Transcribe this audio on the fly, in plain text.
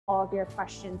all of your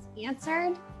questions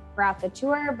answered throughout the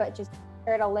tour, but just be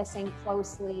sure to listen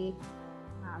closely.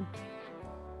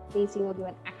 Stacey will do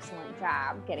an excellent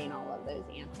job getting all of those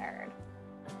answered.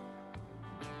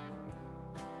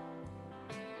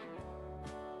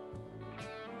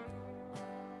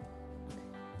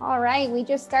 All right, we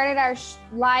just started our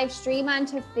live stream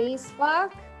onto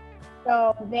Facebook.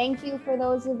 So thank you for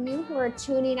those of you who are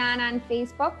tuning on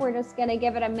Facebook. We're just gonna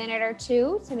give it a minute or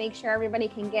two to make sure everybody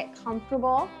can get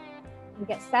comfortable and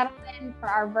get settled in for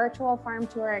our virtual farm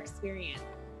tour experience.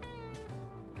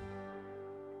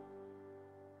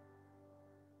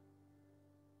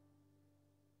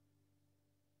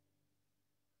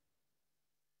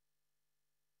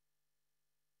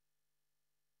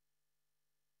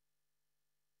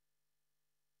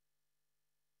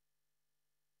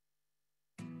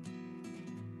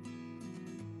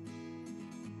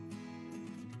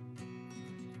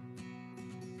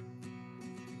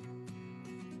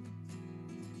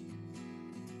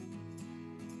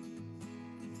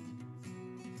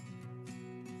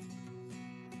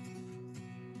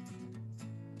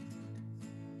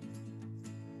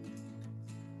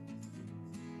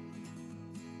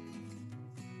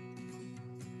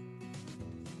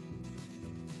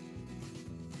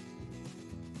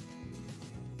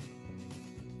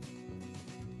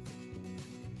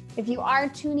 If you are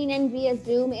tuning in via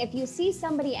Zoom, if you see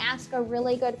somebody ask a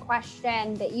really good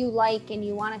question that you like and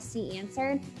you want to see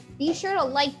answered, be sure to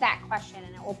like that question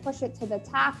and it will push it to the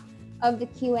top of the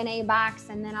Q&A box,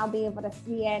 and then I'll be able to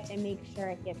see it and make sure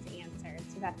it gets answered.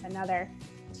 So that's another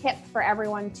tip for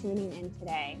everyone tuning in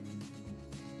today.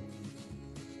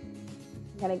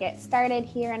 I'm going to get started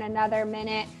here in another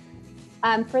minute.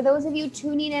 For those of you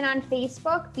tuning in on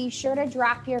Facebook, be sure to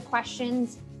drop your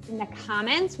questions in the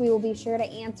comments. We will be sure to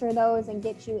answer those and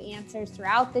get you answers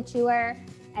throughout the tour.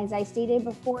 As I stated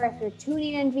before, if you're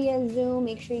tuning in via Zoom,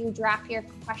 make sure you drop your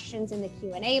questions in the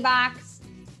Q&A box.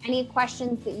 Any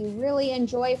questions that you really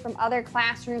enjoy from other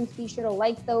classrooms, be sure to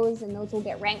like those, and those will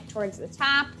get ranked towards the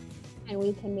top, and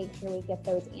we can make sure we get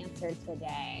those answered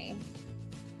today.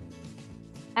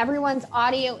 Everyone's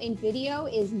audio and video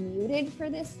is muted for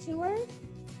this tour,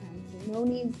 so no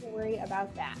need to worry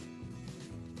about that.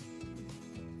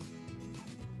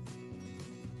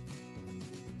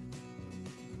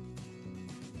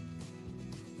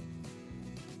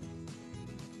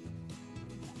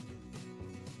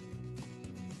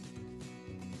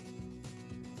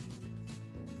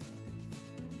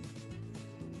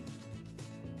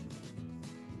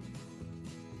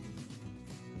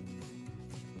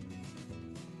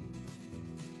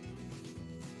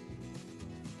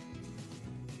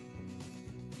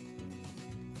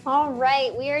 All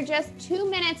right, we are just 2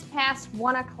 minutes past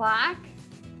 1 o'clock.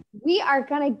 We are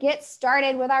gonna get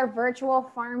started with our virtual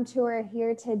farm tour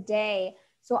here today.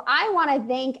 So I wanna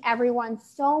thank everyone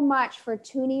so much for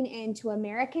tuning in to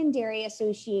American Dairy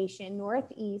Association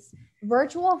Northeast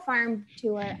virtual farm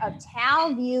tour of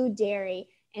Talview Dairy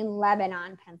in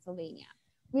Lebanon, Pennsylvania.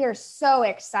 We are so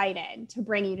excited to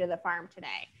bring you to the farm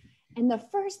today. And the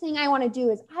first thing I wanna do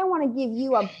is I wanna give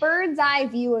you a bird's eye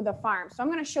view of the farm. So I'm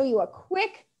gonna show you a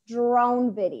quick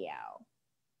drone video.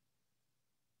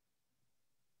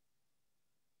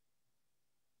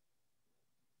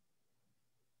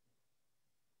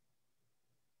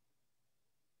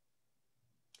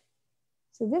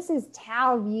 So this is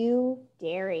Talview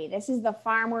Dairy. This is the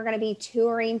farm we're going to be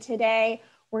touring today.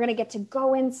 We're going to get to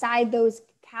go inside those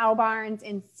cow barns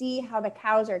and see how the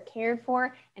cows are cared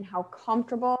for and how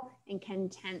comfortable and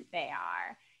content they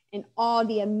are, and all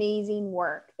the amazing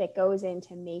work that goes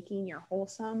into making your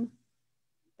wholesome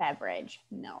beverage,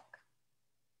 milk.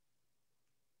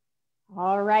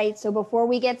 All right, so before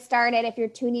we get started, if you're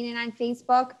tuning in on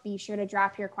Facebook, be sure to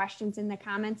drop your questions in the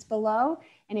comments below.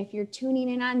 And if you're tuning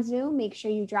in on Zoom, make sure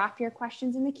you drop your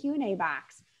questions in the Q&A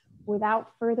box.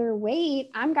 Without further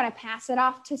wait, I'm gonna pass it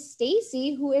off to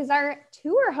Stacey, who is our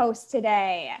tour host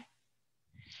today.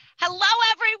 Hello,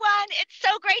 everyone. It's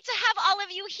so great to have all of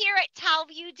you here at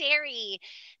Talview Dairy.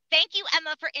 Thank you,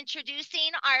 Emma, for introducing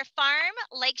our farm.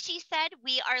 Like she said,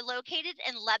 we are located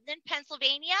in Lebanon,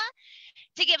 Pennsylvania.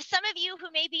 To give some of you who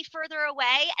may be further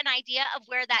away an idea of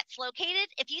where that's located,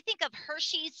 if you think of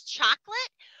Hershey's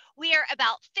chocolate, we are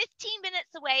about 15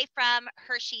 minutes away from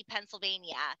Hershey,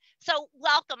 Pennsylvania. So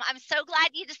welcome. I'm so glad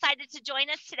you decided to join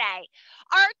us today.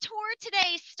 Our tour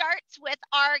today starts with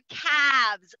our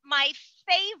calves, my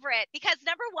favorite, because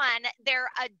number one, they're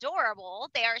adorable.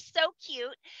 They are so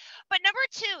cute. But number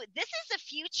two, this is a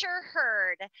future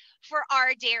herd for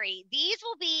our dairy. These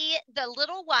will be the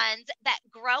little ones that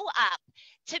grow up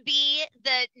to be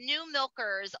the new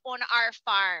milkers on our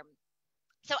farm.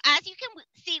 So as you can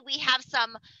see, we have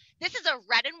some This is a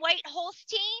red and white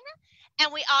Holstein,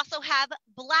 and we also have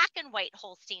black and white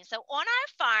Holstein. So on our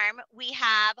farm, we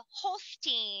have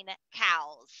Holstein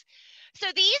cows. So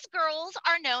these girls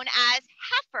are known as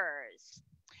heifers.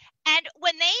 And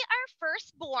when they are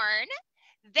first born,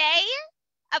 they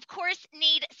of course,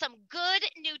 need some good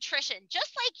nutrition.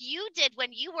 Just like you did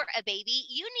when you were a baby,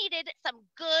 you needed some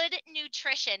good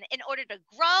nutrition in order to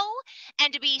grow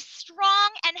and to be strong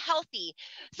and healthy.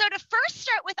 So to first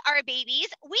start with our babies,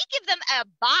 we give them a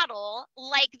bottle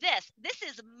like this. This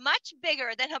is much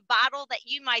bigger than a bottle that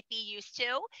you might be used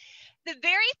to. The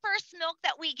very first milk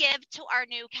that we give to our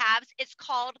new calves is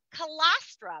called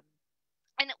colostrum.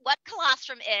 And what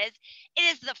colostrum is, it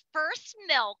is the first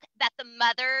milk that the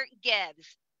mother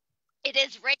gives. It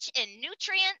is rich in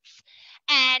nutrients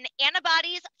and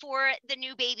antibodies for the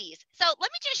new babies. So let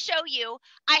me just show you.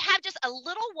 I have just a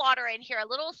little water in here, a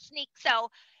little sneak. So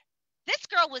this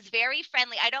girl was very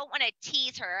friendly. I don't want to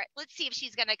tease her. Let's see if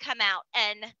she's going to come out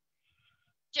and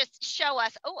just show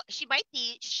us. Oh, she might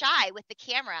be shy with the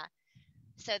camera.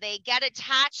 So they get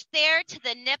attached there to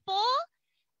the nipple.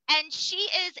 And she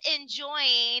is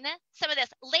enjoying some of this.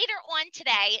 Later on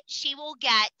today, she will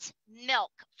get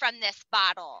milk from this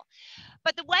bottle.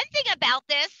 But the one thing about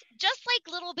this, just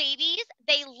like little babies,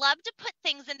 they love to put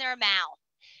things in their mouth.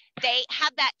 They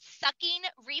have that sucking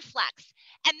reflex.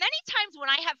 And many times when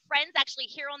I have friends actually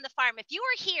here on the farm, if you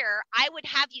were here, I would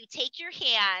have you take your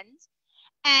hand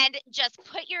and just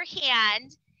put your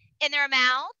hand in their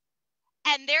mouth,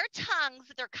 and their tongues,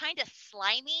 they're kind of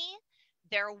slimy,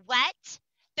 they're wet.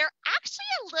 They're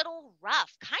actually a little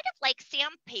rough, kind of like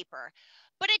sandpaper,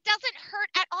 but it doesn't hurt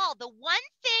at all. The one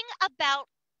thing about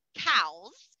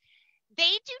cows,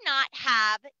 they do not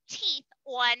have teeth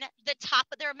on the top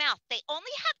of their mouth. They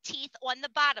only have teeth on the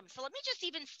bottom. So let me just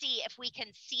even see if we can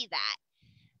see that.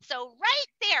 So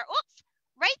right there, oops,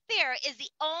 right there is the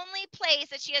only place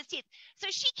that she has teeth. So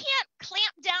she can't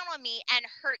clamp down on me and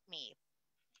hurt me.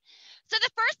 So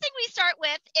the first thing we start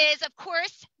with is, of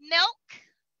course, milk.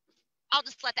 I'll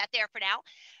just let that there for now.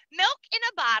 Milk in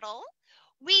a bottle.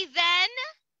 We then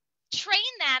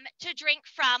train them to drink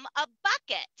from a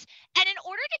bucket. And in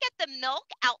order to get the milk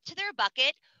out to their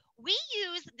bucket, we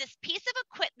use this piece of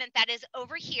equipment that is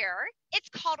over here. It's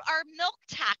called our milk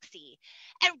taxi.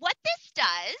 And what this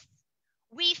does,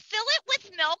 we fill it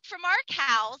with milk from our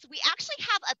cows. We actually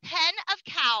have a pen of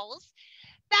cows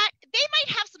that they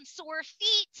might have some sore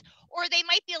feet, or they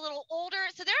might be a little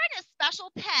older. So they're in a special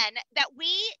pen that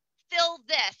we fill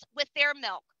this with their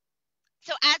milk.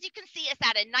 So as you can see, it's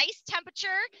at a nice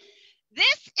temperature.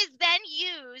 This is then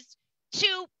used to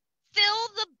fill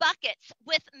the buckets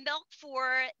with milk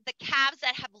for the calves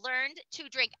that have learned to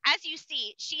drink. As you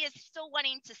see, she is still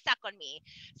wanting to suck on me.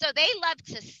 So they love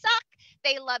to suck,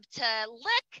 they love to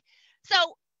lick.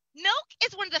 So milk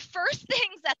is one of the first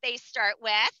things that they start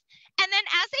with. And then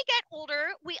as they get older,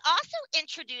 we also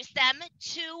introduce them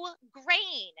to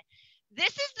grain.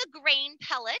 This is the grain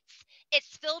pellets.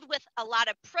 It's filled with a lot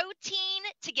of protein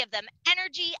to give them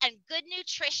energy and good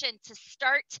nutrition to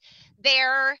start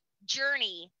their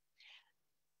journey.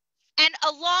 And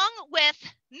along with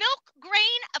milk,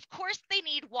 grain, of course, they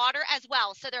need water as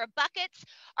well. So their buckets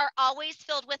are always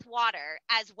filled with water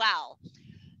as well.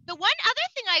 The one other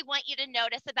thing I want you to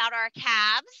notice about our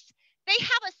calves, they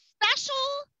have a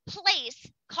special place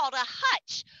called a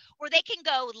hutch where they can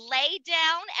go lay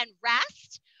down and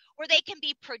rest, where they can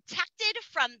be protected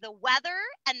from the weather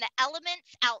and the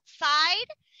elements outside.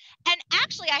 And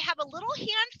actually, I have a little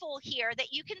handful here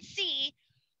that you can see.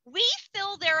 We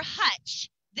fill their hutch.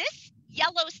 This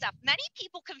yellow stuff, many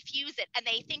people confuse it and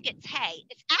they think it's hay.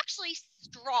 It's actually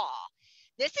straw.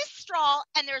 This is straw,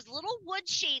 and there's little wood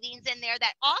shavings in there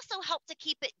that also help to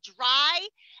keep it dry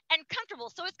and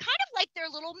comfortable. So it's kind of like their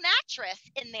little mattress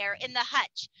in there in the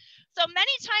hutch. So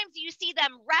many times you see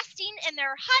them resting in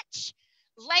their hutch,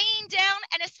 laying down,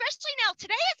 and especially now,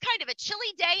 today is kind of a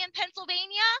chilly day in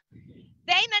Pennsylvania.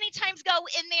 They many times go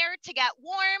in there to get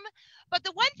warm. But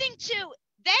the one thing too,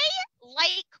 they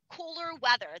like cooler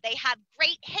weather. They have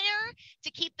great hair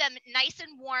to keep them nice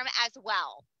and warm as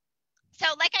well. So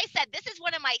like I said, this is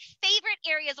one of my favorite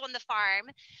areas on the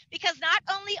farm because not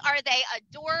only are they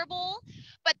adorable,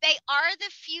 but they are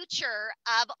the future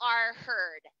of our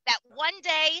herd. That one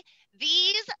day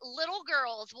these little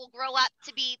girls will grow up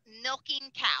to be milking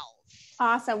cows.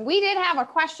 Awesome. We did have a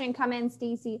question come in,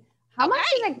 Stacey. How much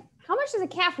does a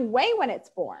calf weigh when it's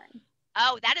born?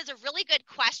 Oh, that is a really good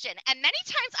question. And many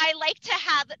times I like to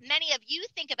have many of you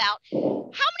think about,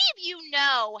 how many of you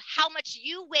know how much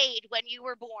you weighed when you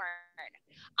were born?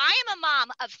 I am a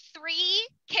mom of 3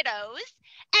 kiddos,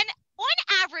 and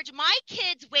on average, my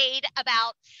kids weighed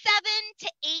about 7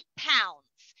 to 8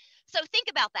 So think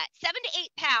about that, 7 to 8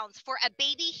 pounds for a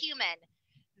baby human.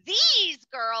 These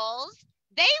girls,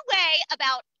 they weigh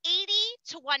about 80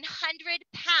 to 100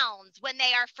 pounds when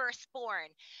they are first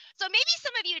born. So maybe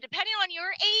some of you, depending on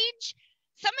your age,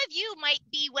 some of you might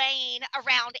be weighing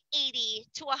around 80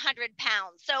 to 100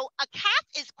 pounds. So a calf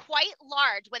is quite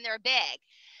large when they're big.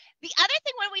 The other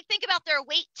thing when we think about their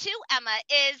weight too, Emma,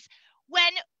 is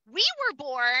when we were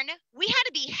born, we had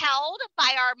to be held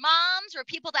by our moms or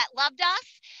people that loved us.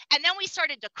 And then we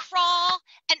started to crawl.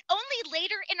 And only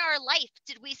later in our life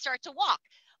did we start to walk.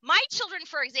 My children,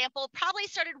 for example, probably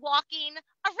started walking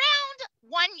around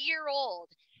 1 year old.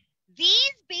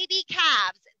 These baby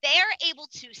calves, they're able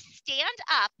to stand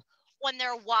up on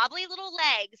their wobbly little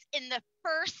legs in the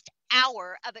first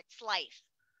hour of its life.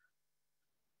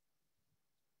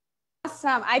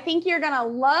 Awesome. I think you're going to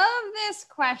love this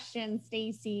question,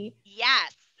 Stacey.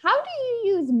 Yes. How do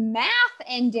you use math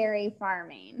in dairy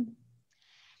farming?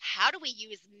 How do we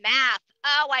use math?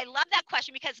 Oh, I love that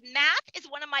question because math is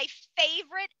one of my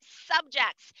favorite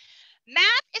subjects.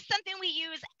 Math is something we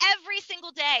use every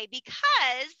single day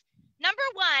because, number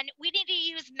one, we need to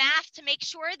use math to make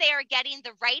sure they are getting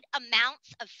the right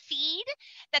amounts of feed,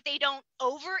 that they don't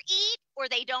overeat or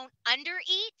they don't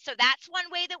undereat. So that's one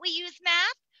way that we use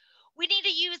math. We need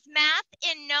to use math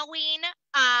in knowing,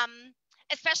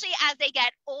 especially as they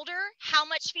get older, how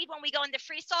much feed when we go in the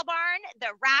freestall barn,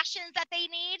 the rations that they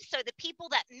need. So the people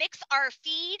that mix our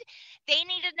feed, they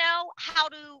need to know how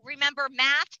to remember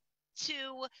math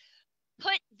to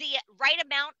put the right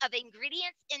amount of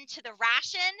ingredients into the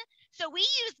ration. So we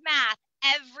use math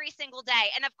every single day.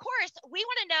 And of course, we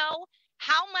want to know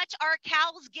how much our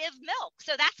cows give milk.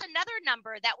 So that's another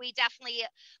number that we definitely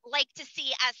like to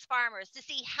see as farmers, to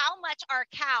see how much our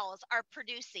cows are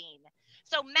producing.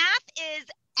 So math is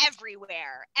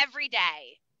everywhere, every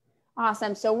day.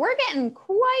 Awesome. So we're getting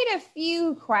quite a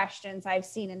few questions I've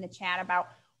seen in the chat about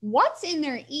what's in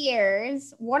their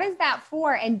ears, what is that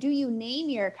for, and do you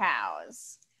name your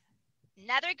cows?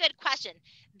 Another good question.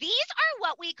 These are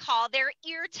what we call their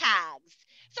ear tags.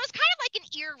 So it's kind of like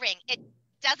an earring. It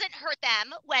doesn't hurt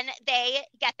them when they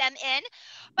get them in,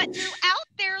 but throughout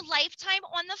their lifetime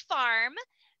on the farm,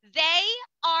 they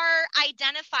are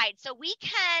identified. So we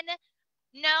can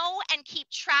know and keep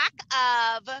track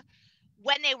of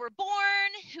when they were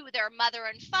born, who their mother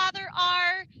and father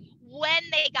are, when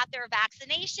they got their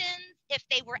vaccinations, if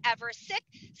they were ever sick.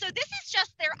 So this is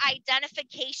just their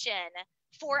identification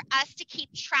for us to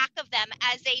keep track of them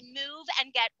as they move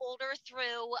and get older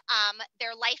through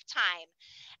their lifetime.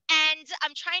 And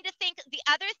I'm trying to think, the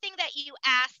other thing that you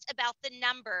asked about the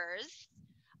numbers,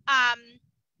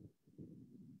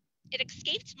 it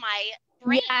escaped my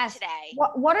brain today.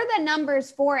 What are the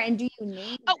numbers for, and do you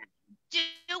name them?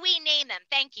 Do we name them?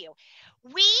 Thank you.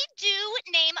 We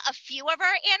do name a few of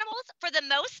our animals. For the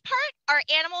most part, our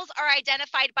animals are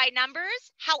identified by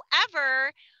numbers.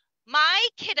 However, my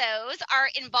kiddos are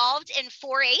involved in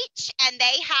 4-H, and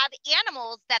they have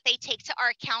animals that they take to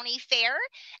our county fair,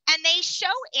 and they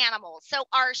show animals. So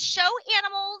our show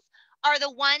animals are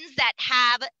the ones that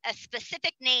have a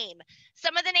specific name.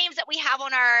 Some of the names that we have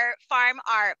on our farm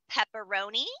are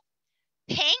Pepperoni,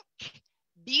 Pink,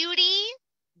 Beauty,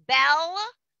 Belle,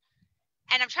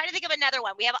 and I'm trying to think of another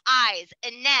one. We have Eyes,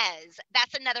 Inez,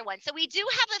 that's another one. So we do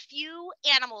have a few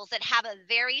animals that have a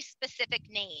very specific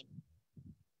name.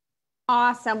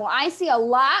 Awesome. Well, I see a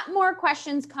lot more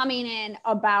questions coming in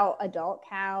about adult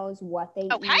cows, what they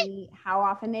eat, how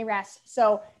often they rest.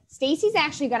 So Stacey's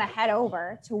actually going to head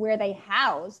over to where they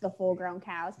house the full-grown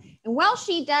cows. And while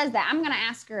she does that, I'm going to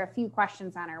ask her a few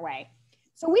questions on her way.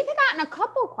 So we've gotten a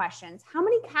couple questions. How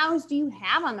many cows do you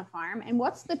have on the farm, and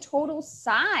what's the total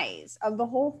size of the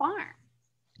whole farm?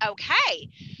 Okay.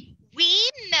 We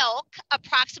milk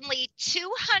approximately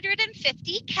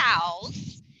 250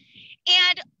 cows.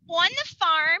 And on the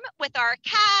farm with our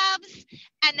calves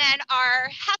and then our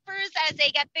heifers as they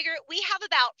get bigger, we have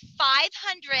about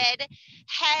 500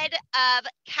 head of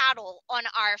cattle on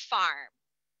our farm.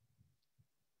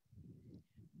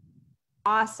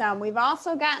 Awesome. We've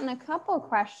also gotten a couple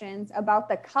questions about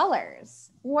the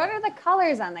colors. What are the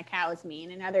colors on the cows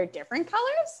mean, and are there different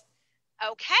colors?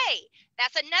 Okay,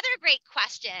 that's another great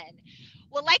question.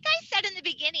 Well, like I said in the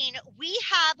beginning, we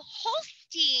have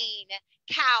Holstein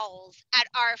cows at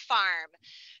our farm.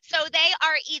 So they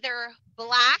are either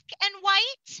black and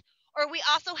white, or we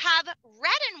also have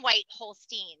red and white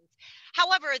Holsteins.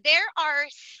 However, there are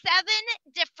 7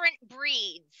 different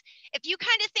breeds. If you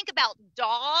kind of think about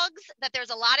dogs, that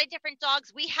there's a lot of different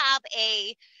dogs. We have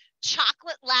a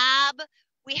chocolate lab.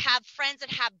 We have friends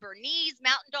that have Bernese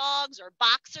mountain dogs or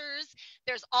boxers.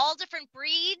 There's all different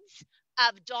breeds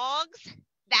of dogs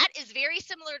that is very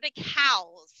similar to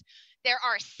cows. There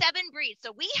are 7 breeds.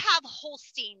 So we have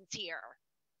Holsteins here.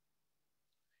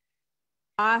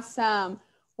 Awesome.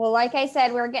 Well, like I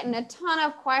said, we're getting a ton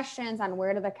of questions on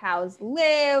where do the cows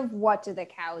live? What do the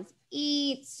cows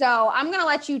eat? So I'm going to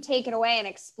let you take it away and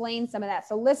explain some of that.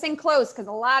 So listen close because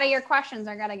a lot of your questions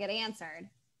are going to get answered.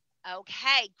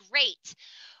 Okay, great.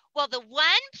 Well, the one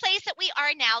place that we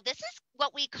are now, this is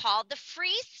what we call the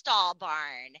freestall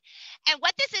barn. And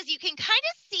what this is, you can kind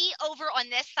of see over on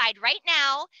this side right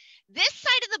now. This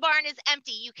side of the barn is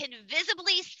empty. You can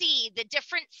visibly see the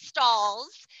different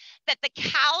stalls that the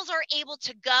cows are able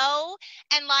to go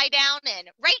and lie down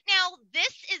in. Right now,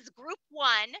 this is group 1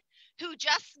 who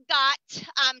just got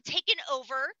taken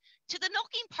over to the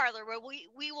milking parlor where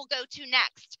we will go to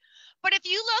next. But if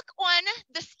you look on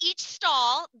each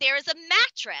stall, there is a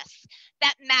mattress.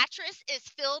 That mattress is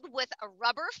filled with a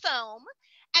rubber foam.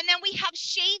 And then we have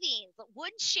shavings,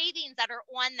 wood shavings that are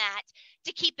on that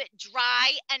to keep it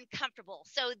dry and comfortable.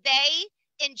 So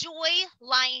they enjoy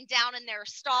lying down in their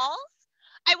stalls.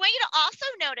 I want you to also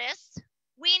notice,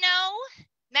 we know,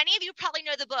 many of you probably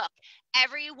know the book,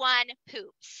 Everyone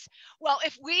Poops. Well,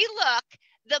 if we look,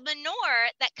 the manure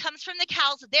that comes from the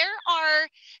cows, there are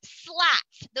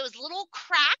slats, those little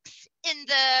cracks in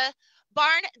the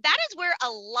barn. That is where a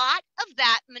lot of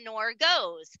that manure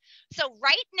goes. So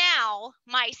right now,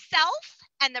 myself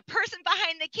and the person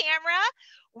behind the camera,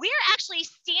 we're actually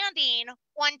standing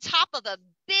on top of a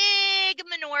big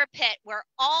manure pit where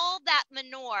all that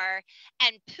manure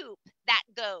and poop that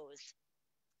goes.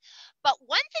 But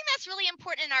one thing that's really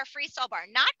important in our freestall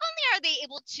barn, not only are they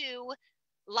able to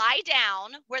lie down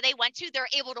where they want to, they're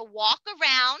able to walk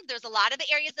around. There's a lot of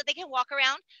areas that they can walk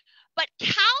around, but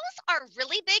cows are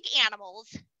really big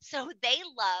animals, so they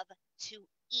love to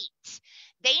eat.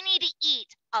 They need to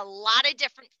eat a lot of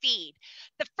different feed.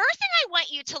 The first thing I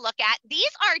want you to look at,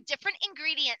 these are different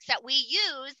ingredients that we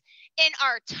use in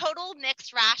our total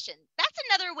mixed ration. That's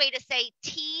another way to say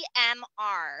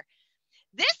TMR.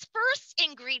 This first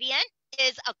ingredient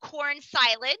is a corn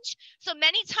silage. So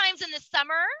many times in the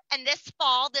summer and this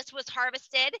fall, this was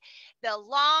harvested. The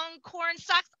long corn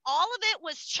stalks, all of it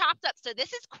was chopped up. So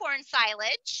this is corn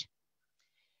silage.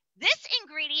 This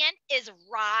ingredient is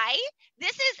rye.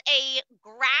 This is a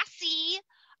grassy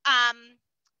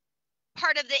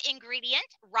part of the ingredient,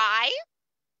 rye.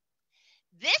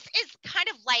 This is kind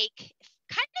of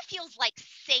feels like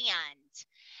sand.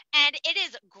 And it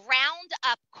is ground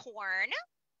up corn.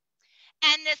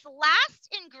 And this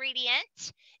last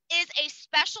ingredient is a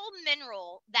special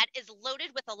mineral that is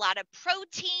loaded with a lot of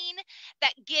protein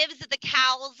that gives the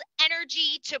cows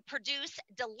energy to produce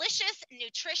delicious,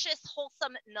 nutritious,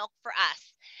 wholesome milk for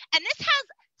us. And this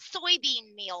has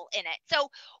soybean meal in it. So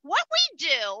what we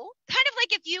do, kind of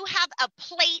like if you have a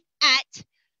plate at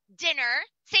dinner,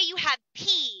 say you have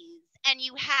peas and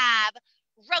you have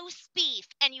roast beef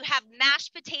and you have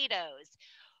mashed potatoes,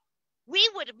 we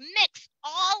would mix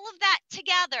all of that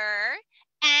together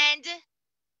and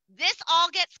this all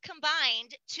gets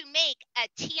combined to make a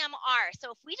TMR.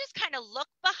 So if we just kind of look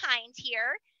behind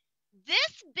here,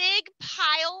 this big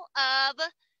pile of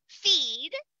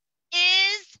feed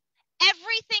is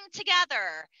everything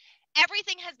together.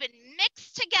 Everything has been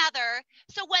mixed together.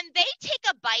 So when they take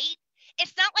a bite,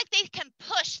 it's not like they can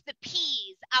push the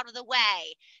peas out of the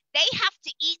way. They have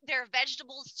to eat their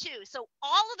vegetables too. So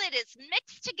all of it is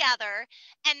mixed together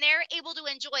and they're able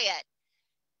to enjoy it.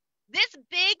 This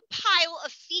big pile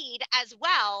of feed as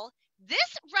well,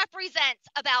 this represents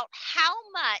about how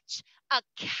much a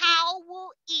cow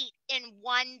will eat in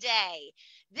one day.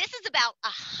 This is about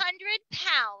 100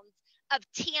 pounds of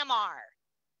TMR.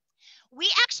 We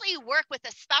actually work with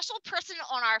a special person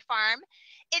on our farm.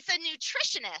 It's a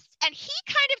nutritionist, and he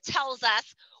kind of tells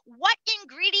us what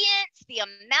ingredients, the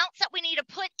amounts that we need to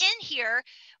put in here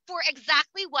for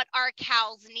exactly what our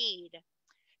cows need.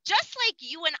 Just like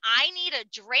you and I need a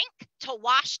drink to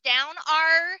wash down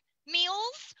our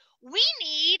meals, we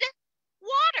need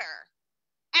water.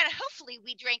 And hopefully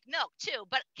we drink milk too,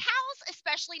 but cows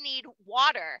especially need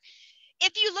water.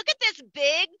 If you look at this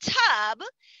big tub,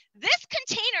 this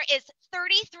container is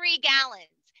 33 gallons.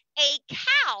 A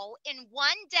cow in one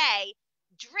day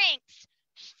drinks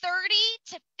 30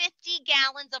 to 50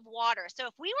 gallons of water. So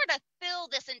if we were to fill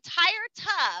this entire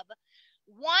tub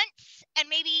once and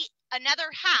maybe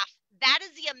another half, that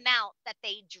is the amount that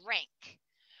they drink.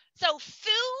 So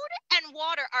food and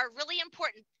water are really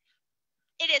important.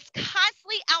 It is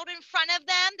constantly out in front of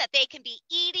them that they can be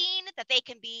eating, that they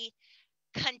can be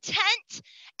content.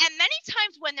 And many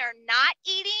times when they're not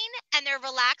eating and they're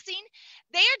relaxing,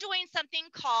 they are doing something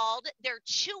called they're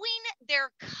chewing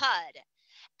their cud.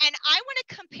 And I want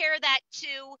to compare that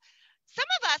to some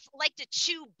of us like to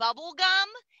chew bubble gum.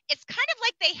 It's kind of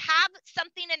like they have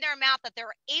something in their mouth that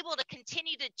they're able to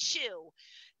continue to chew.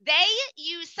 They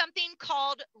use something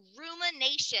called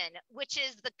rumination, which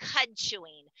is the cud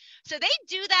chewing. So they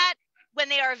do that when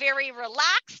they are very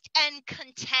relaxed and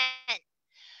content.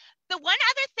 The one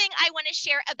other thing I want to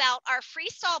share about our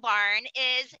freestall barn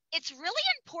is it's really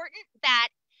important that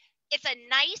it's a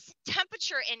nice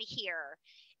temperature in here.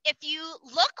 If you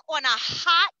look on a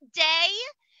hot day,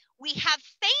 we have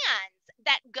fans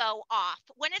that go off.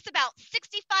 When it's about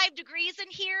 65 degrees in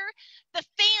here, the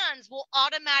fans will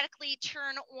automatically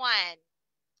turn on.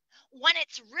 When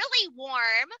it's really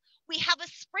warm, we have a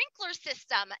sprinkler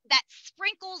system that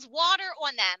sprinkles water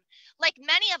on them. Like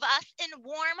many of us in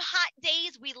warm, hot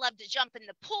days, we love to jump in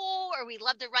the pool or we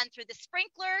love to run through the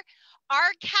sprinkler.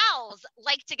 Our cows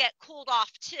like to get cooled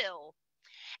off too.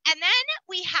 And then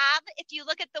we have, if you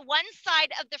look at the one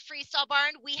side of the freestall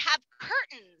barn, we have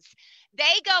curtains.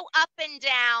 They go up and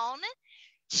down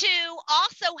to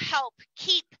also help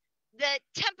keep the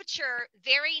temperature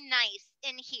very nice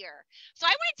in here. So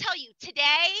I want to tell you,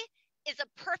 today is a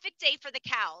perfect day for the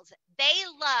cows. They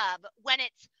love when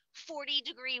it's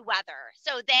 40-degree weather.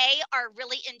 So they are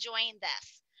really enjoying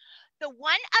this. The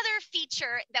one other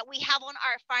feature that we have on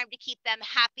our farm to keep them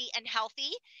happy and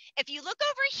healthy, if you look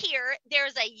over here,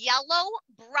 there's a yellow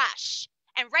brush.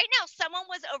 And right now, someone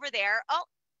was over there. Oh,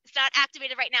 it's not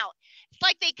activated right now. It's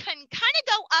like they can kind of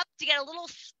go up to get a little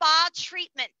spa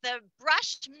treatment. The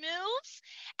brush moves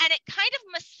and it kind of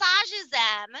massages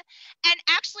them. And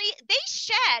actually, they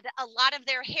shed a lot of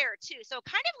their hair too. So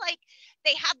kind of like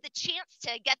they have the chance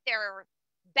to get their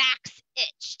backs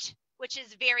itched, which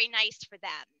is very nice for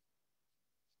them.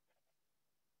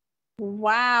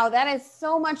 Wow, that is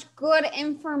so much good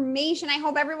information. I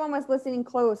hope everyone was listening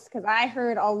close because I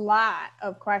heard a lot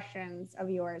of questions of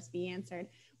yours be answered.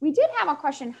 We did have a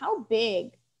question, how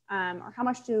big or how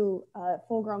much do a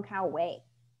full-grown cow weigh?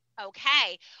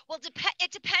 Okay, well,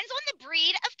 it depends on the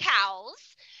breed of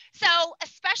cows. So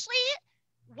especially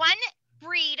one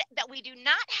breed that we do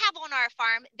not have on our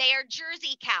farm, they are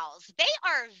Jersey cows. They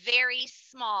are very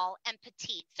small and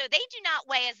petite, so they do not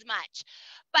weigh as much.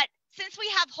 But since we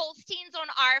have Holsteins on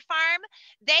our farm,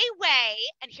 they weigh,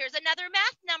 and here's another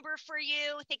math number for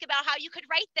you. Think about how you could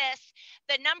write this.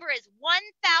 The number is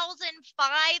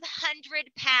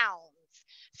 1,500 pounds.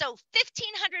 So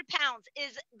 1,500 pounds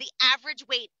is the average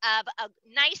weight of a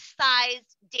nice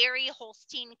sized dairy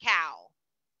Holstein cow.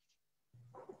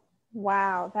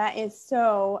 Wow, that is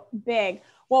so big.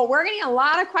 Well, we're getting a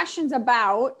lot of questions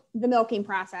about the milking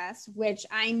process, which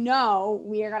I know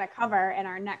we are going to cover in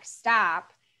our next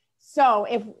stop. So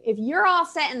if you're all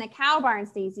set in the cow barn,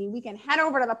 Stacey, we can head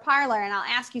over to the parlor and I'll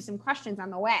ask you some questions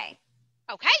on the way.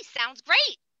 Okay, sounds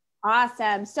great.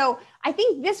 Awesome. So I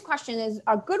think this question is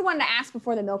a good one to ask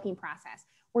before the milking process.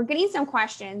 We're getting some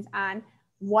questions on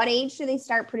what age do they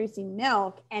start producing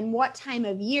milk and what time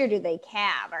of year do they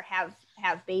calve or have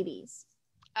babies?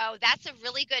 Oh, that's a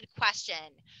really good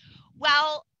question.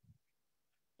 Well,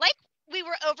 like we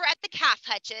were over at the calf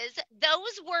hutches,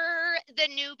 those were the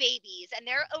new babies and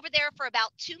they're over there for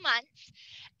about 2 months.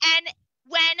 And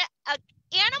when an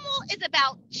animal is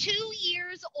about 2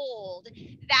 years old,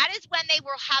 that is when they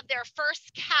will have their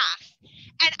first calf.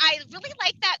 And I really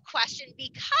like that question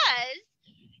because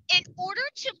in order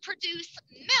to produce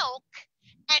milk,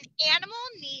 an animal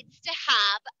needs to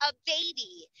have a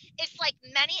baby. It's like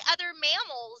many other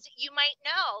mammals you might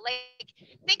know. Like,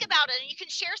 think about it, and you can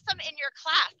share some in your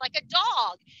class, like a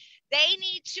dog. They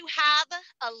need to have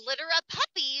a litter of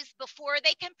puppies before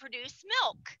they can produce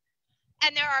milk.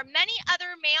 And there are many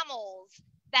other mammals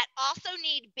that also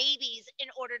need babies in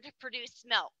order to produce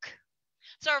milk.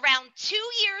 So around 2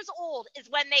 years old is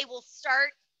when they will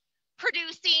start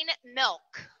producing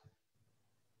milk.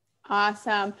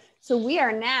 Awesome. So we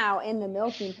are now in the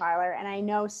milking parlor, and I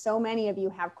know so many of you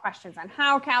have questions on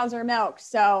how cows are milked.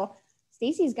 So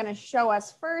Stacey's going to show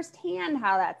us firsthand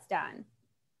how that's done.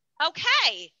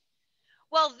 Okay.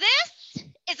 Well, this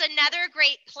is another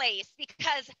great place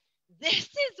because this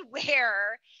is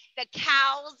where the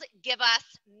cows give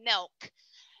us milk,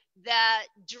 the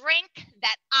drink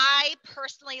that I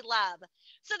personally love.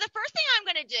 So the first thing I'm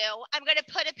going to do, I'm going to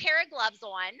put a pair of gloves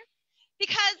on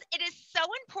because it is so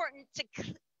important to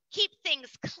keep things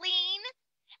clean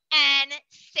and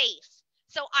safe.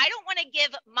 So I don't want to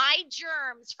give my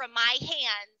germs from my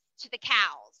hands to the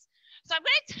cows. So I'm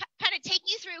going to kind of take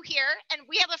you through here, and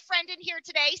we have a friend in here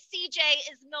today.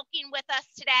 CJ is milking with us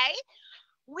today.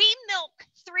 We milk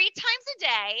 3 times a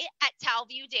day at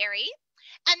Talview Dairy.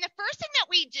 And the first thing that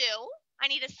we do, I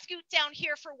need to scoot down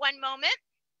here for one moment.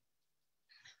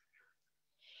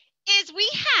 is we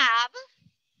have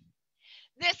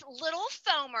this little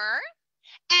foamer,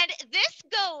 and this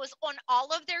goes on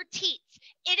all of their teats.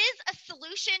 It is a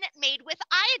solution made with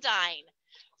iodine.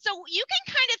 So you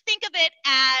can kind of think of it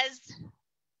as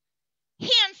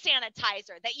hand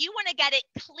sanitizer, that you want to get it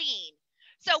clean.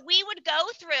 So we would go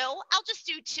through, I'll just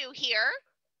do 2 here.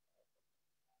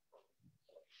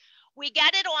 We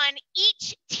get it on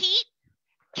each teat.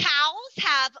 Cows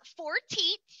have 4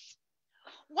 teats.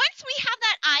 Once we have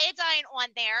that iodine on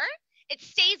there, it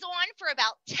stays on for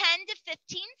about 10 to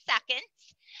 15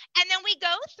 seconds. And then we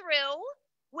go through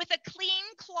with a clean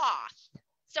cloth.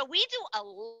 So we do a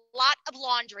lot of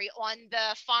laundry on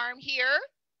the farm here.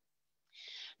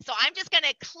 So I'm just going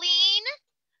to clean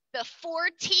the 4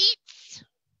 teats.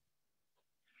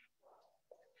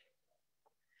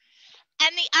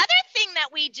 And the other thing that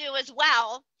we do as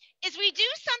well is we do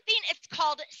something, it's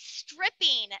called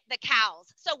stripping the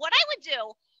cows. So what I would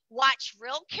do, watch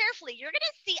real carefully. You're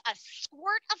going to see a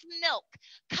squirt of milk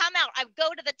come out. I go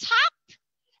to the top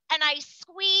and I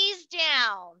squeeze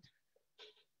down.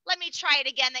 Let me try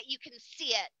it again that you can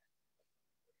see it.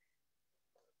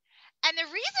 And the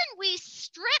reason we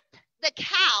strip the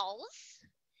cows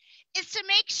is to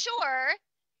make sure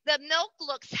the milk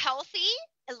looks healthy,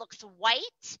 it looks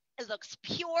white, it looks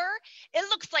pure, it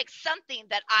looks like something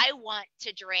that I want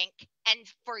to drink and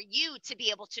for you to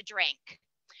be able to drink.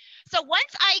 So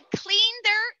once I clean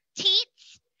their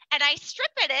teats and I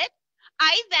strip it,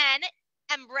 I then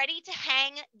am ready to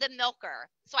hang the milker.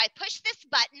 So I push this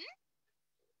button.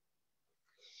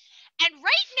 And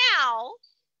right now,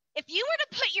 if you were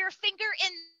to put your finger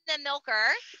in the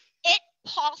milker, it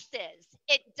pulses.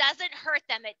 It doesn't hurt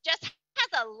them. It just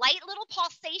has a light little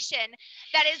pulsation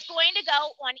that is going to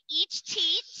go on each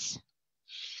teat.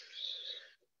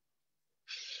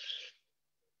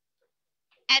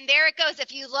 And there it goes.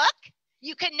 If you look,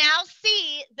 you can now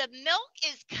see the milk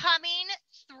is coming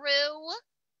through.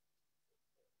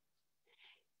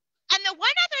 And the one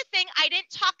other thing I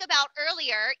didn't talk about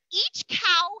earlier, each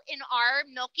cow in our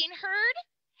milking herd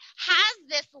has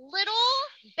this little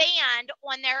band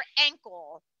on their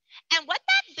ankle. And what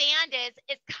that band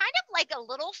is kind of like a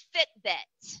little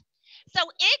Fitbit. So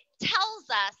it tells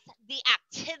us the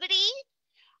activity,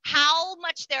 how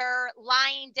much they're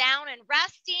lying down and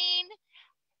resting,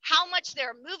 how much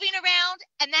they're moving around.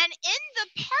 And then in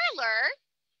the parlor,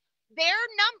 they're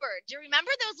numbered. Do you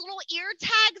remember those little ear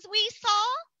tags we saw?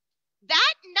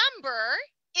 That number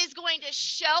is going to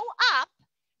show up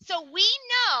so we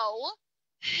know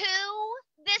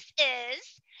who this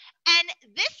is. And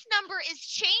this number is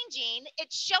changing.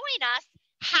 It's showing us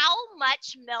how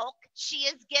much milk she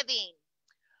is giving.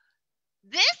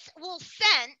 This will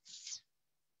sense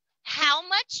how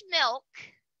much milk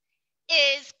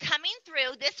is coming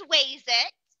through. This weighs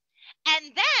it. And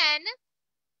then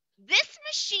this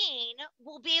machine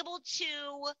will be able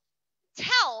to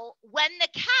tell when the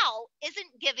cow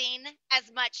isn't giving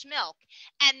as much milk.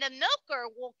 And the milker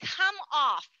will come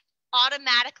off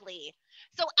automatically.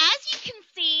 So as you can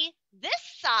see, this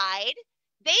side,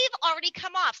 they've already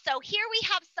come off. So here we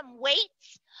have some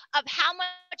weights of how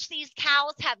much these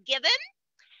cows have given.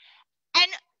 And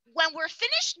when we're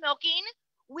finished milking,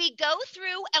 we go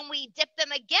through and we dip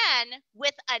them again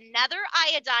with another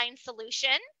iodine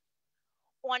solution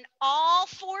on all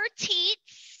 4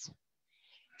 teats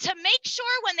to make sure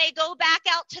when they go back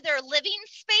out to their living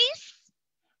space,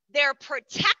 they're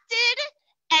protected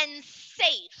and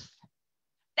safe,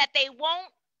 that they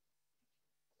won't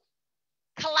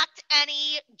collect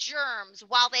any germs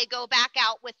while they go back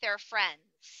out with their friends.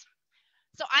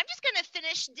 So I'm just going to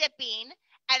finish dipping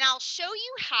and I'll show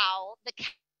you how the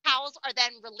cows are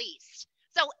then released.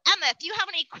 So Emma, if you have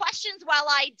any questions while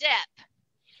I dip.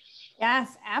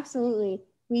 Yes, absolutely.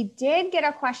 We did get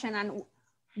a question on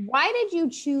why did you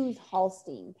choose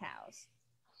Holstein cows?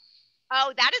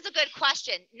 Oh, that is a good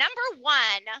question. Number one,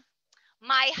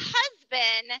 my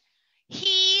husband,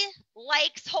 he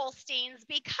likes Holsteins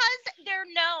because they're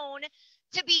known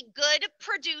to be good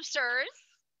producers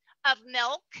of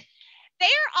milk.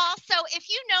 They're also, if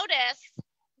you notice,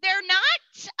 they're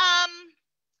not, I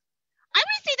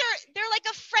would say they're like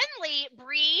a friendly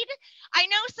breed. I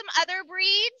know some other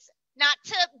breeds, not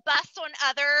to bust on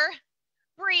other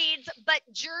breeds, but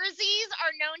Jerseys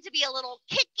are known to be a little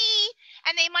kicky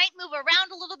and they might move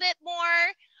around a little bit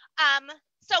more.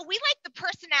 So we like the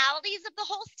personalities of the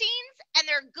Holsteins and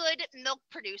they're good milk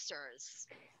producers.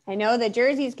 I know the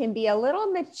Jerseys can be a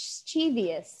little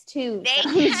mischievous too.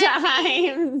 They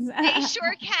sometimes. They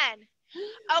sure can.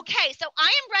 Okay, so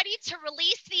I am ready to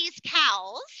release these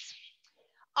cows.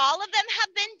 All of them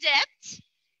have been dipped.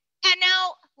 And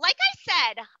now like I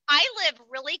said, I live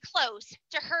really close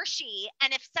to Hershey.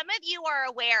 And if some of you are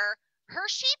aware,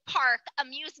 Hershey Park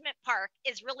Amusement Park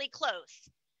is really close.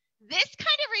 This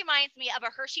kind of reminds me of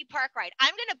a Hershey Park ride.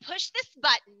 I'm going to push this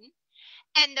button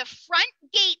and the front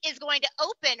gate is going to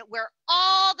open where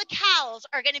all the cows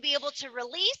are going to be able to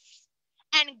release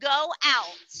and go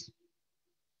out.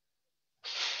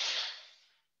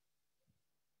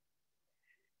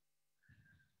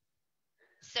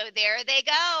 So there they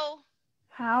go.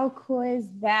 How cool is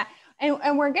that?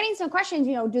 And we're getting some questions,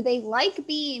 do they like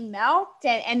being milked?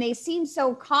 And they seem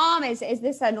so calm. Is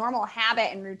this a normal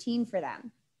habit and routine for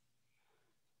them?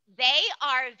 They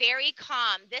are very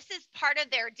calm. This is part of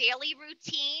their daily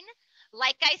routine.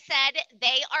 Like I said,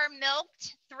 they are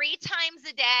milked 3 times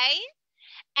a day,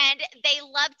 and they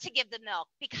love to give the milk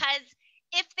because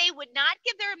if they would not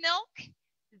give their milk,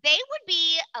 they would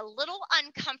be a little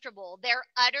uncomfortable. Their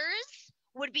udders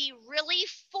would be really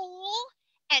full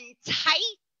and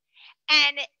tight,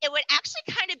 and it would actually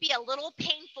kind of be a little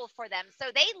painful for them.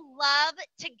 So they love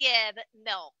to give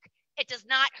milk. It does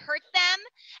not hurt them.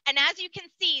 And as you can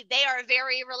see, they are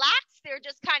very relaxed. They're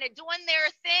just kind of doing their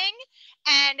thing,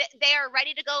 and they are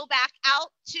ready to go back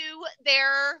out to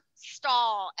their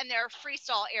stall and their free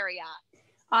stall area.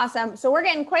 Awesome. So we're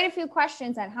getting quite a few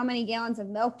questions on how many gallons of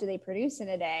milk do they produce in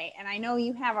a day. And I know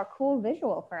you have a cool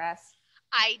visual for us.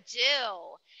 I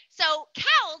do. So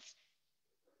cows,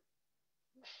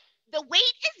 the weight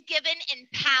is given in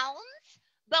pounds,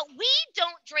 but we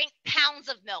don't drink pounds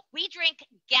of milk. We drink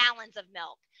gallons of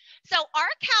milk. So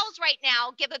our cows right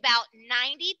now give about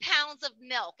 90 pounds of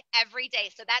milk every day.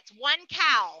 So that's one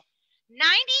cow.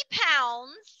 90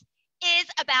 pounds is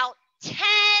about 10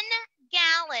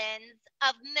 gallons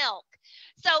of milk.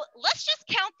 So let's just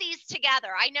count these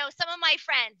together. I know some of my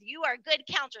friends, you are good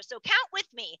counters. So count with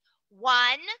me.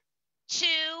 1, 2,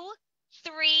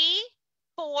 3,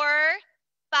 4,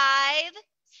 5,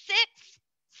 6,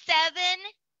 7,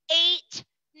 8,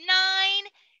 9,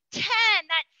 10.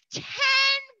 That's 10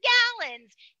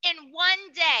 gallons in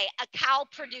one day a cow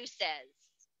produces.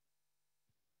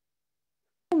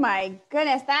 Oh my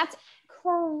goodness, that's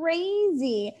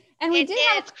crazy. And we did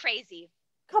have crazy.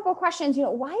 A couple questions.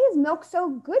 Why is milk so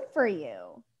good for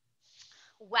you?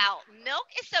 Well, milk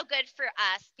is so good for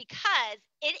us because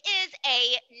it is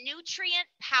a nutrient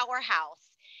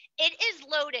powerhouse. It is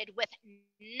loaded with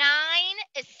 9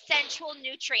 essential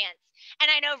nutrients. And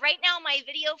I know right now my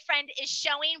video friend is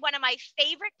showing one of my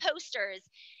favorite posters.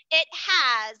 It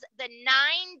has the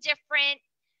 9 different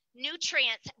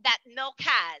nutrients that milk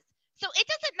has. So it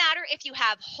doesn't matter if you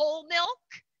have whole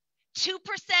milk, 2%,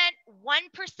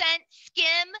 1%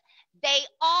 skim, they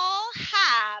all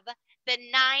have the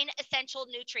 9 essential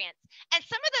nutrients. And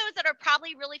some of those that are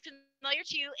probably really familiar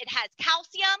to you, it has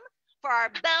calcium for our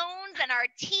bones and our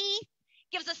teeth,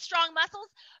 gives us strong muscles.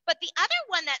 But the other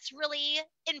one that's really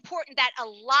important that a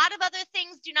lot of other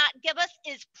things do not give us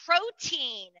is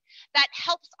protein that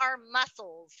helps our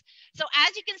muscles. So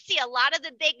as you can see, a lot of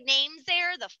the big names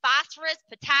there, the phosphorus,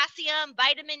 potassium,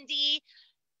 vitamin D,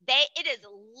 it is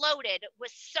loaded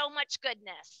with so much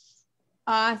goodness.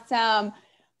 Awesome.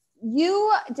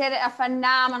 You did a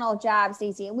phenomenal job,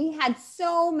 Stacey. And we had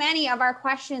so many of our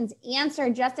questions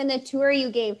answered just in the tour you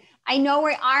gave. I know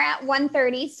we are at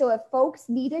 1:30, so if folks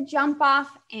need to jump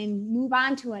off and move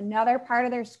on to another part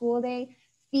of their school day,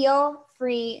 feel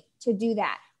free to do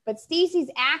that. But Stacey's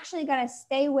actually going to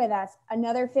stay with us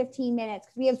another 15 minutes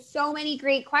because we have so many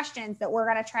great questions that we're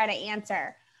going to try to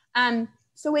answer.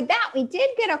 So with that, we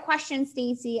did get a question,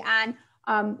 Stacey, on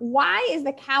why is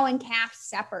the cow and calf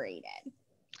separated?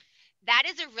 That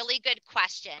is a really good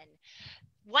question.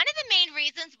 One of the main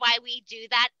reasons why we do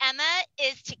that, Emma,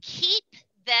 is to keep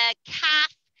the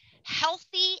calf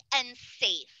healthy and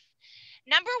safe.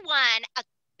 Number one, a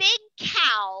big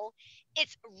cow,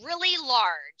 it's really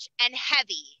large and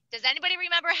heavy. Does anybody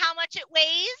remember how much it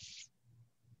weighs?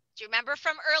 Do you remember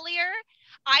from earlier?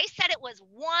 I said it was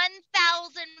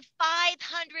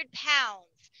 1,500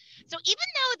 pounds. So even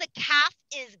though the calf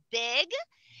is big,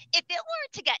 if it were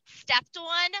to get stepped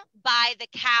on by the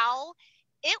cow,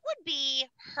 it would be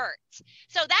hurt.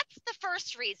 So that's the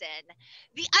first reason.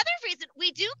 The other reason,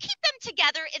 we do keep them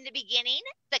together in the beginning.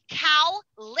 The cow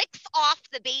licks off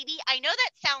the baby. I know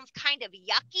that sounds kind of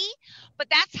yucky, but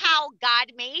that's how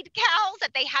God made cows,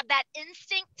 that they have that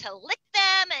instinct to lick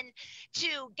them and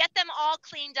to get them all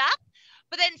cleaned up.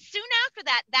 But then soon after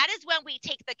that, that is when we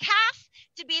take the calf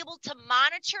to be able to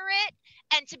monitor it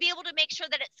and to be able to make sure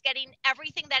that it's getting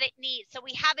everything that it needs. So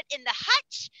we have it in the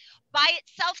hutch by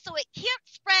itself so it can't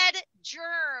spread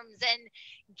germs and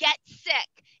get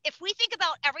sick. If we think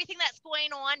about everything that's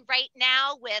going on right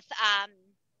now with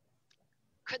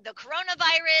the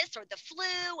coronavirus or the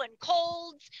flu and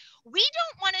colds. We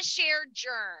don't want to share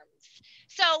germs.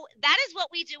 So that is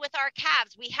what we do with our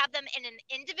calves. We have them in an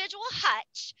individual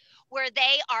hutch where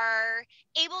they are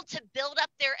able to build up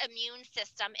their immune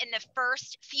system in the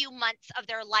first few months of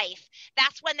their life.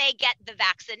 That's when they get the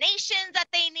vaccinations that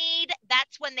they need.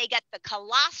 That's when they get the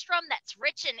colostrum that's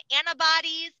rich in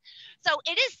antibodies. So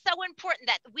it is so important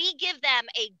that we give them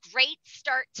a great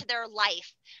start to their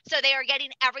life so they are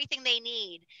getting everything they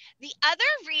need. The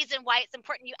other reason why it's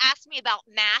important, you asked me about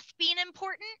math being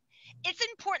important. It's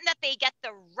important that they get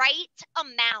the right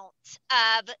amount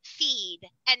of feed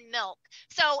and milk.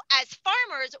 So as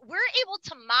farmers, we're able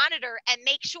to monitor and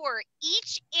make sure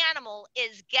each animal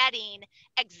is getting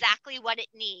exactly what it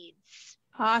needs.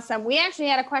 Awesome. We actually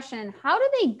had a question. How do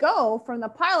they go from the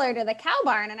parlor to the cow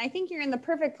barn? And I think you're in the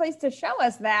perfect place to show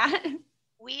us that.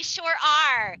 We sure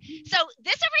are. So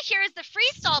this over here is the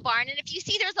freestall barn. And if you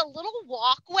see, there's a little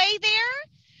walkway there.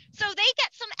 So they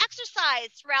get some exercise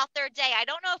throughout their day. I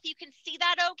don't know if you can see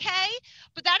that okay,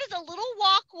 but that is a little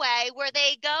walkway where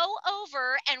they go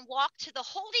over and walk to the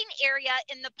holding area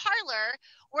in the parlor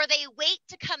where they wait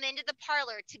to come into the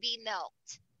parlor to be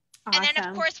milked. Awesome. And then,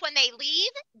 of course, when they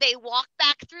leave, they walk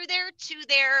back through there to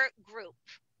their group.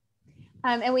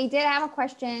 And we did have a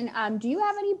question. Do you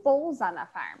have any bulls on the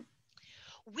farm?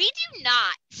 We do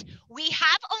not. We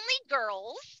have only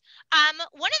girls.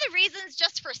 One of the reasons,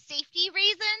 just for safety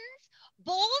reasons,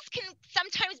 bulls can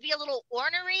sometimes be a little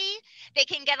ornery. They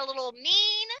can get a little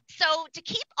mean. So to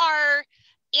keep our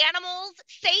animals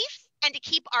safe and to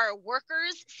keep our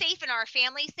workers safe and our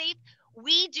family safe,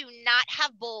 we do not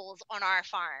have bulls on our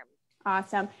farm.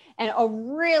 Awesome. And a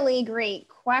really great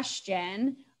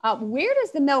question. Where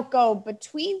does the milk go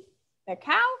between the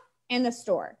cow and the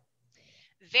store?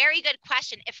 Very good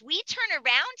question. If we turn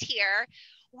around here,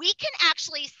 we can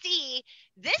actually see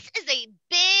this is a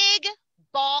big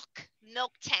bulk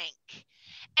milk tank.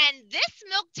 And this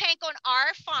milk tank on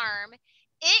our farm,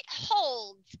 it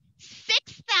holds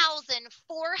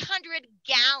 6,400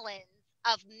 gallons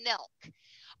of milk.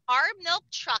 Our milk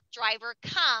truck driver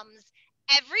comes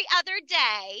every other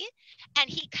day, and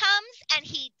he comes and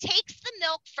he takes the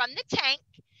milk from the tank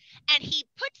and he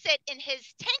puts it in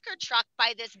his tanker truck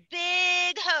by this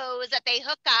big hose that they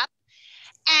hook up.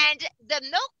 And the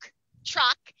milk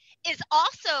truck is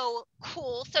also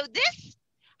cool. So this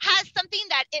has something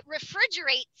that it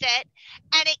refrigerates it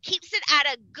and it keeps it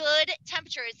at a good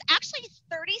temperature. It's actually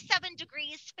 37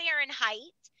 degrees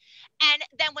Fahrenheit. And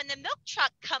then when the milk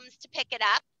truck comes to pick it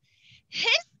up,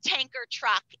 his tanker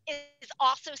truck is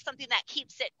also something that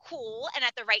keeps it cool and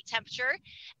at the right temperature.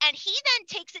 And he then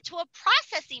takes it to a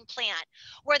processing plant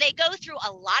where they go through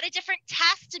a lot of different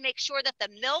tests to make sure that the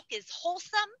milk is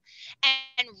wholesome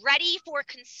and ready for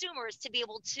consumers to be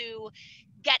able to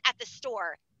get at the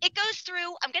store. It goes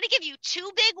through, I'm going to give you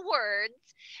two big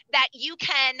words that you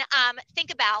can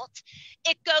think about.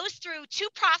 It goes through two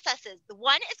processes. The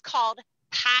one is called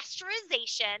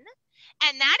pasteurization.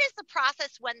 And that is the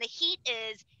process when the heat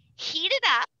is heated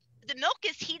up, the milk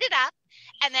is heated up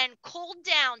and then cooled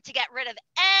down to get rid of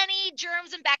any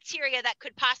germs and bacteria that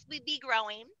could possibly be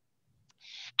growing.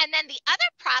 And then the other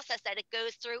process that it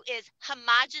goes through is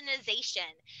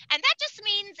homogenization. And that just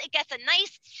means it gets a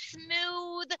nice,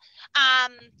 smooth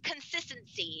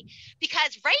consistency.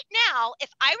 Because right now,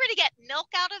 if I were to get milk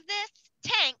out of this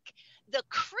tank, the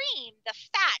cream, the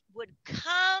fat would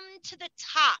come to the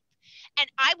top. And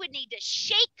I would need to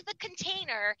shake the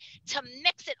container to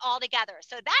mix it all together.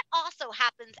 So that also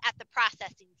happens at the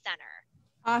processing center.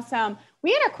 Awesome.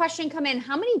 We had a question come in.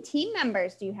 How many team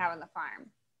members do you have on the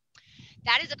farm?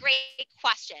 That is a great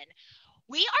question.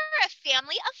 We are a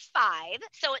family of 5.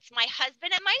 So it's my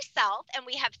husband and myself, and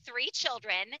we have 3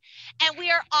 children. And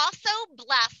we are also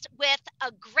blessed with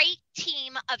a great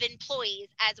team of employees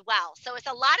as well. So it's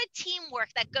a lot of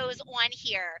teamwork that goes on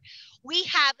here. We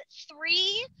have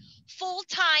 3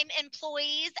 full-time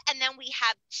employees, and then we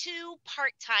have 2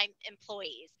 part-time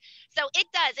employees. So it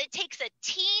takes a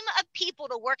team of people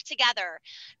to work together.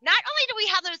 Not only do we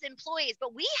have those employees,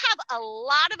 but we have a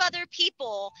lot of other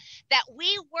people that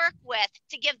we work with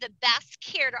to give the best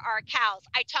care to our cows.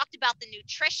 I talked about the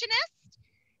nutritionist.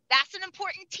 That's an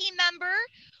important team member.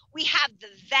 We have the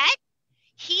vet.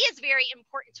 He is very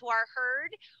important to our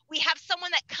herd. We have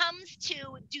someone that comes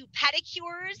to do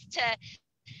pedicures, to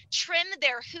trim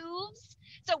their hooves.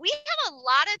 So we have a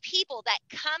lot of people that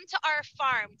come to our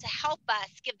farm to help us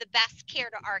give the best care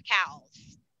to our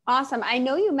cows. Awesome. I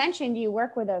know you mentioned you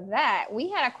work with a vet.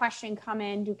 We had a question come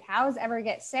in. Do cows ever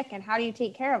get sick, and how do you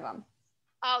take care of them?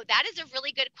 Oh, that is a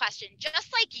really good question.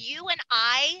 Just like you and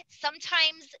I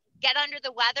sometimes get under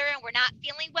the weather and we're not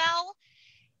feeling well,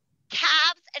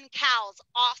 calves and cows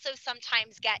also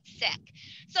sometimes get sick.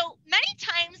 So many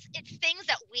times it's things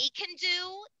that we can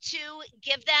do to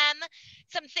give them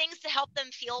some things to help them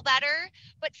feel better.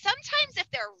 But sometimes if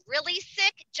they're really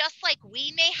sick, just like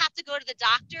we may have to go to the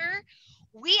doctor,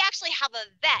 we actually have a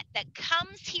vet that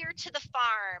comes here to the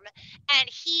farm and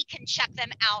he can check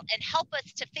them out and help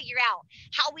us to figure out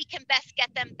how we can best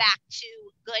get them back to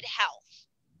good health.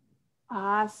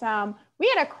 Awesome.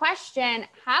 We had a question.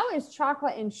 How is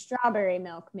chocolate and strawberry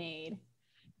milk made?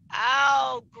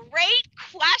 Oh, great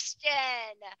question.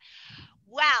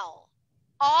 Well,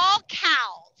 all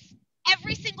cows,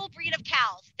 every single breed of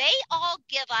cows, they all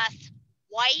give us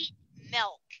white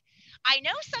milk. I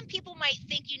know some people might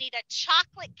think you need a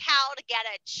chocolate cow to get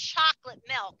a chocolate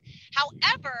milk.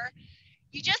 However,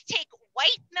 you just take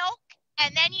white milk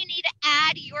and then you need to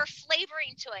add your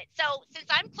flavoring to it. So since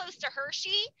I'm close to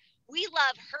Hershey, we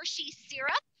love Hershey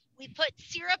syrup. We put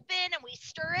syrup in and we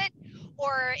stir it,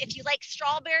 or if you like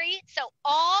strawberry. So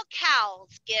all cows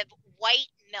give white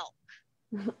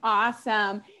milk.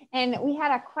 Awesome. And we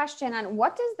had a question on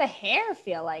what does the hair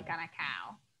feel like on a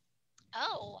cow?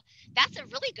 Oh, that's a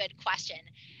really good question.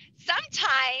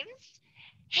 Sometimes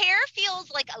hair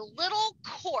feels like a little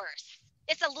coarse.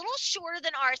 It's a little shorter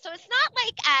than ours, so it's not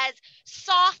like as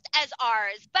soft as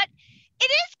ours, but it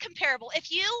is comparable.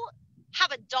 If you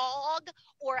have a dog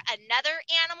or another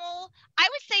animal, I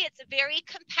would say it's very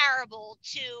comparable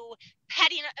to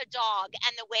petting a dog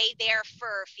and the way their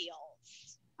fur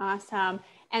feels. Awesome.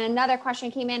 And another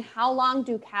question came in, how long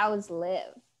do cows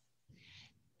live?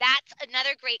 That's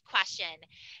another great question.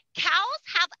 Cows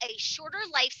have a shorter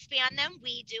lifespan than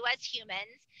we do as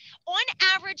humans. On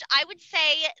average, I would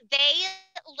say they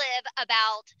live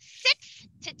about 6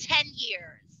 to 10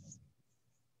 years.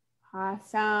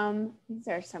 Awesome. These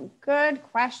are some good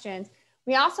questions.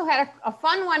 We also had a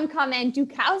fun one come in. Do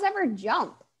cows ever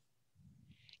jump?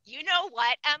 You know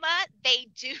what, Emma? They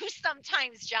do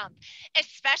sometimes jump,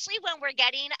 especially when we're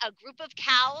getting a group of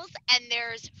cows and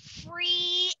there's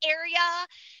free area,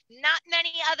 not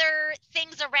many other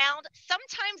things around.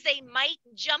 Sometimes they might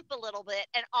jump a little bit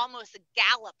and almost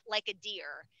gallop like a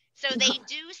deer. So they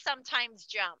do sometimes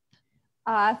jump.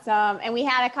 Awesome. And we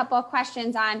had a couple of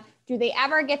questions on, do they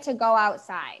ever get to go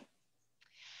outside?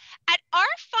 At our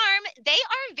farm, they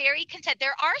are very content.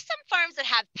 There are some farms that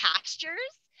have pastures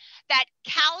that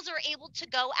cows are able to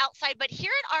go outside, but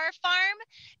here at our farm,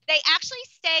 they actually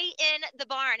stay in the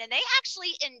barn, and they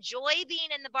actually enjoy being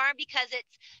in the barn because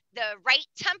it's the right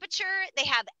temperature. They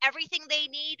have everything they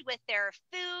need with their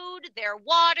food, their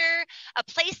water, a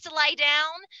place to lie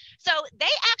down. So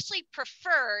they actually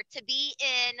prefer to be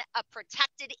in a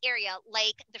protected area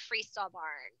like the freestall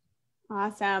barn.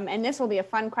 Awesome. And this will be a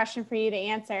fun question for you to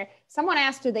answer. Someone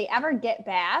asked, do they ever get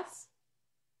baths?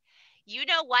 You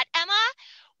know what, Emma?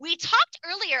 We talked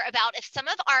earlier about if some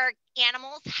of our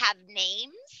animals have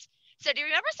names. So do you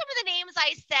remember some of the names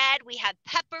I said? We have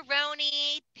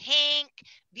Pepperoni, Pink,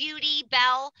 Beauty,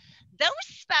 Belle. Those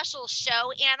special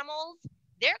show animals,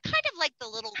 they're kind of like the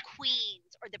little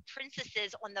queens or the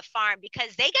princesses on the farm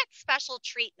because they get special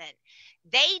treatment.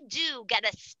 They do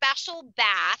get a special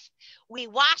bath. We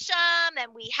wash them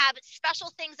and we have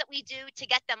special things that we do to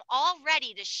get them all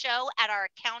ready to show at our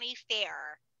county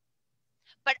fair.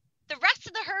 But the rest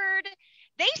of the herd,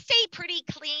 they stay pretty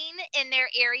clean in their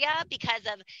area because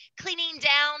of cleaning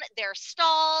down their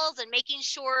stalls and making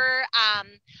sure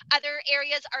other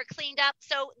areas are cleaned up.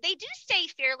 So they do stay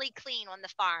fairly clean on the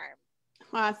farm.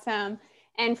 Awesome.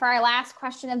 And for our last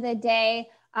question of the day,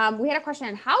 we had a question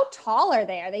on how tall are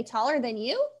they? Are they taller than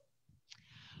you?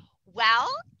 Well,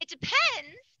 it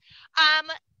depends.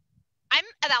 I'm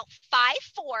about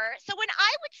 5'4". So when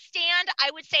I would stand,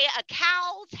 I would say a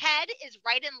cow's head is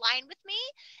right in line with me,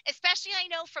 especially I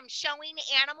know from showing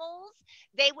animals,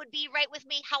 they would be right with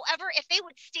me. However, if they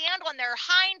would stand on their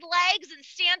hind legs and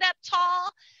stand up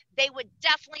tall, they would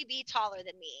definitely be taller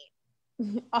than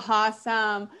me.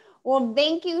 Awesome. Well,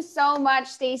 thank you so much,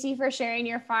 Stacey, for sharing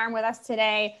your farm with us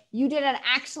today. You did an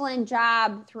excellent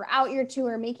job throughout your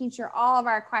tour, making sure all of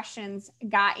our questions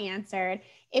got answered.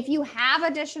 If you have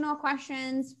additional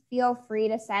questions, feel free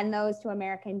to send those to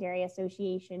American Dairy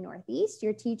Association Northeast.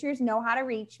 Your teachers know how to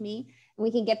reach me, and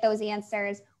we can get those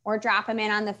answers, or drop them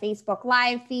in on the Facebook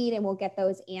Live feed, and we'll get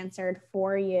those answered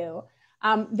for you.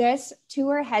 This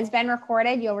tour has been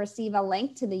recorded. You'll receive a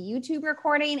link to the YouTube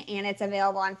recording, and it's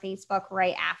available on Facebook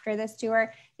right after this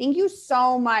tour. Thank you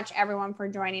so much, everyone, for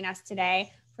joining us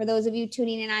today. For those of you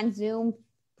tuning in on Zoom,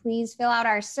 please fill out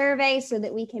our survey so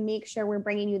that we can make sure we're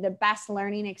bringing you the best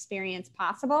learning experience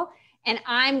possible. And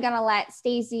I'm going to let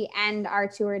Stacey end our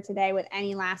tour today with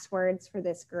any last words for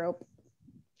this group.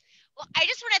 Well, I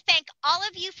just want to thank all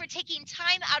of you for taking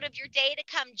time out of your day to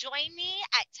come join me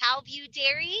at Talview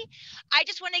Dairy. I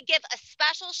just want to give a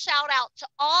special shout out to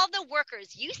all the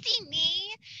workers. You see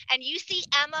me and you see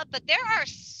Emma, but there are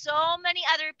so many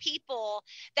other people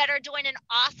that are doing an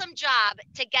awesome job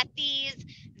to get these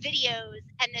videos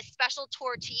and this special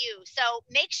tour to you. So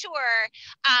make sure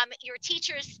your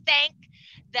teachers thank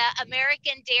the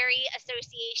American Dairy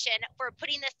Association for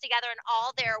putting this together and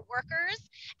all their workers.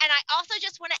 And I also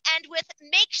just want to end with,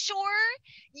 make sure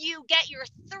you get your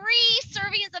 3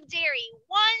 servings of dairy,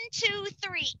 1, 2,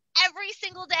 3, every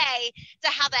single day to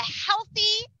have a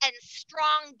healthy and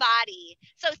strong body.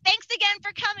 So thanks again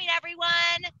for coming,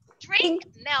 everyone. Drink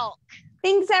milk.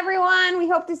 Thanks, everyone. We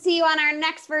hope to see you on our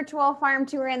next virtual farm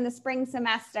tour in the spring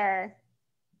semester.